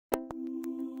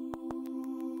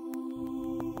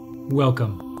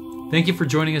Welcome. Thank you for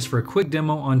joining us for a quick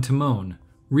demo on TiMone,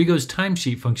 Rego's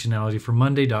timesheet functionality for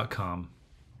Monday.com.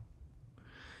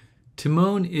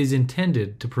 TiMone is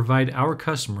intended to provide our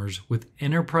customers with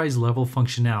enterprise-level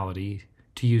functionality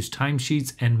to use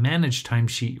timesheets and manage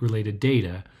timesheet-related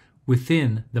data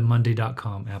within the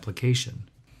Monday.com application.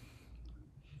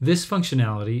 This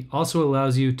functionality also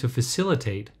allows you to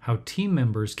facilitate how team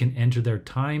members can enter their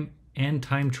time and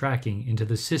time tracking into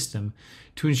the system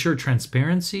to ensure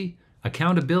transparency,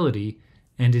 accountability,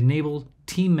 and enable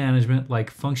team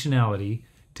management-like functionality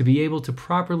to be able to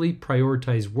properly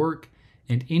prioritize work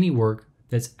and any work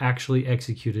that's actually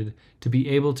executed to be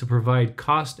able to provide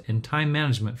cost and time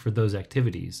management for those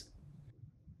activities.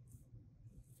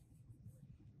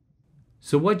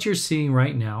 So what you're seeing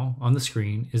right now on the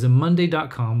screen is a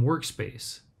Monday.com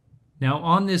workspace. Now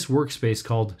on this workspace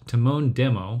called TiMone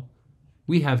Demo,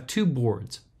 we have two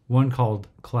boards, one called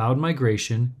Cloud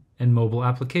Migration and Mobile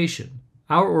Application.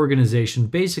 Our organization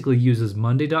basically uses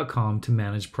Monday.com to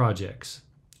manage projects.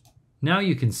 Now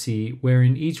you can see where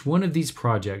in each one of these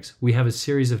projects we have a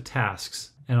series of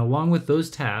tasks, and along with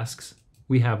those tasks,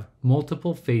 we have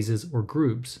multiple phases or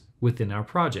groups within our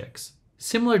projects.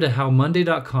 Similar to how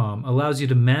Monday.com allows you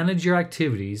to manage your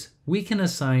activities, we can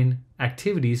assign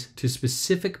activities to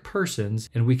specific persons,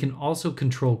 and we can also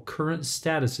control current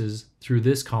statuses through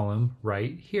this column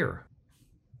right here.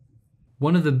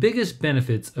 One of the biggest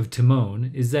benefits of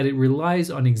TiMone is that it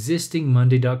relies on existing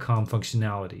Monday.com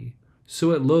functionality. So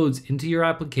it loads into your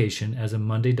application as a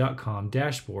Monday.com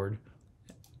dashboard.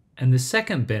 And the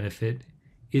second benefit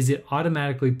is it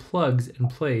automatically plugs and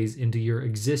plays into your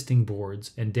existing boards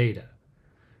and data.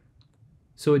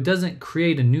 So it doesn't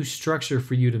create a new structure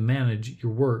for you to manage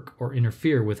your work or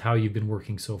interfere with how you've been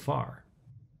working so far.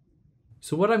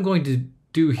 So what I'm going to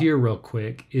do here real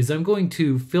quick is I'm going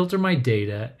to filter my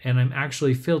data, and I'm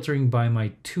actually filtering by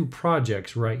my two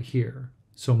projects right here.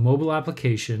 So mobile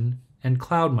application and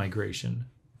cloud migration.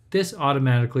 This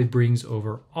automatically brings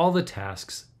over all the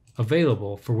tasks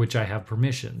available for which I have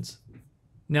permissions.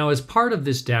 Now, as part of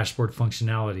this dashboard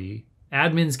functionality,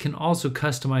 admins can also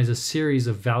customize a series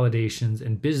of validations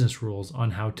and business rules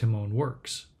on how TiMone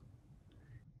works.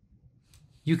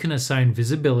 You can assign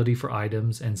visibility for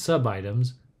items and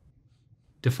sub-items,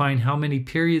 define how many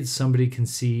periods somebody can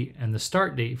see, and the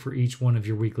start date for each one of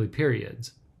your weekly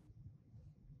periods.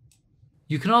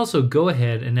 You can also go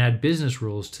ahead and add business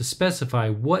rules to specify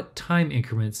what time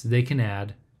increments they can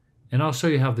add, and I'll show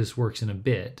you how this works in a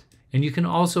bit. And you can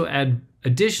also add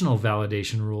additional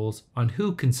validation rules on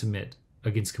who can submit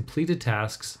against completed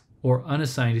tasks or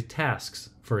unassigned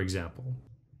tasks, for example.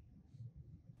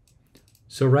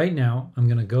 So right now, I'm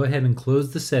going to go ahead and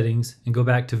close the settings and go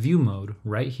back to view mode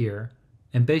right here.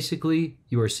 And basically,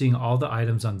 you are seeing all the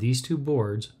items on these two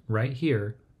boards right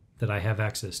here that I have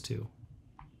access to.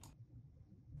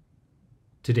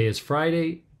 Today is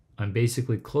Friday. I'm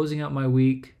basically closing out my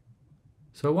week.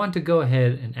 So I want to go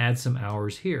ahead and add some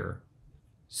hours here.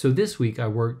 So this week I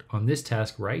worked on this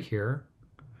task right here.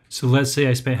 So let's say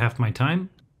I spent half my time,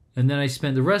 and then I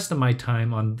spent the rest of my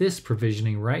time on this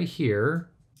provisioning right here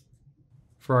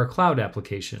for our cloud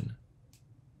application.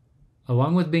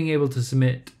 Along with being able to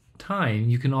submit time,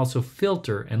 you can also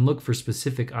filter and look for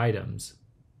specific items.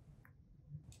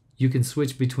 You can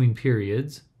switch between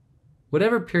periods.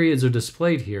 Whatever periods are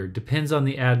displayed here depends on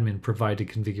the admin provided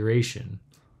configuration.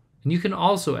 And you can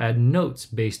also add notes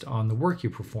based on the work you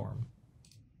perform.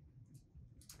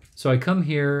 So I come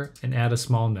here and add a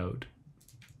small note.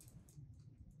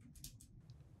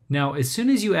 Now, as soon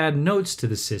as you add notes to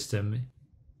the system,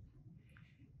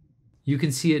 you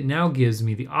can see it now gives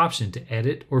me the option to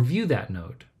edit or view that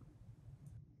note.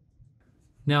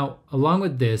 Now, along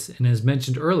with this, and as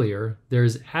mentioned earlier,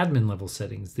 there's admin level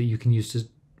settings that you can use to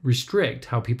restrict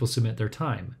how people submit their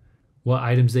time, what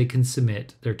items they can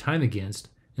submit their time against,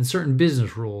 and certain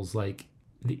business rules like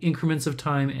the increments of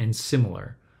time and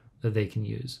similar that they can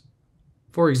use.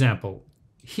 For example,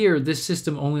 here this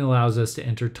system only allows us to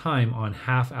enter time on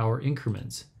half-hour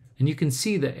increments, and you can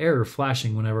see the error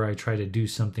flashing whenever I try to do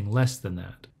something less than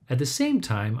that. At the same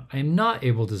time, I am not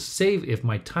able to save if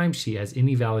my timesheet has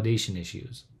any validation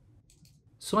issues.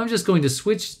 So I'm just going to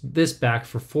switch this back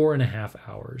for 4.5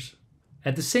 hours.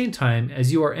 At the same time,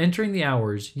 as you are entering the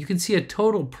hours, you can see a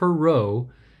total per row,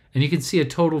 and you can see a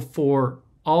total for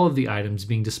all of the items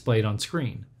being displayed on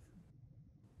screen.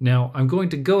 Now, I'm going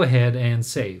to go ahead and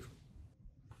save.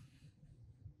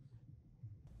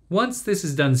 Once this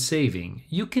is done saving,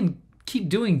 you can keep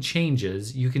doing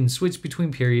changes. You can switch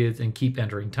between periods and keep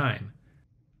entering time.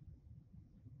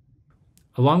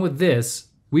 Along with this,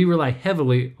 we rely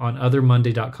heavily on other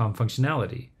Monday.com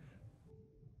functionality.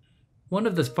 One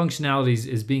of the functionalities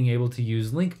is being able to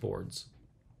use link boards.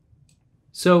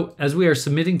 So as we are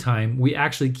submitting time, we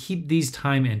actually keep these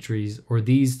time entries or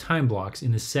these time blocks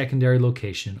in a secondary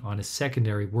location on a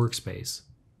secondary workspace.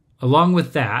 Along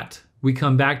with that, we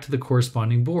come back to the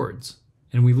corresponding boards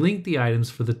and we link the items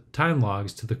for the time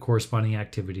logs to the corresponding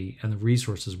activity and the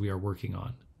resources we are working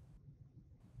on.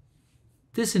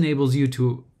 This enables you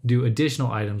to do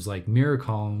additional items like mirror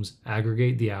columns,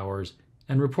 aggregate the hours,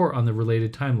 and report on the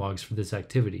related time logs for this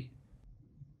activity.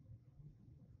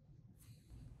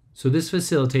 So this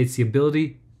facilitates the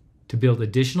ability to build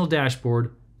additional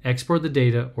dashboard, export the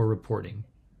data, or reporting.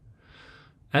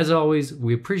 As always,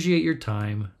 we appreciate your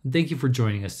time. Thank you for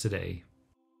joining us today.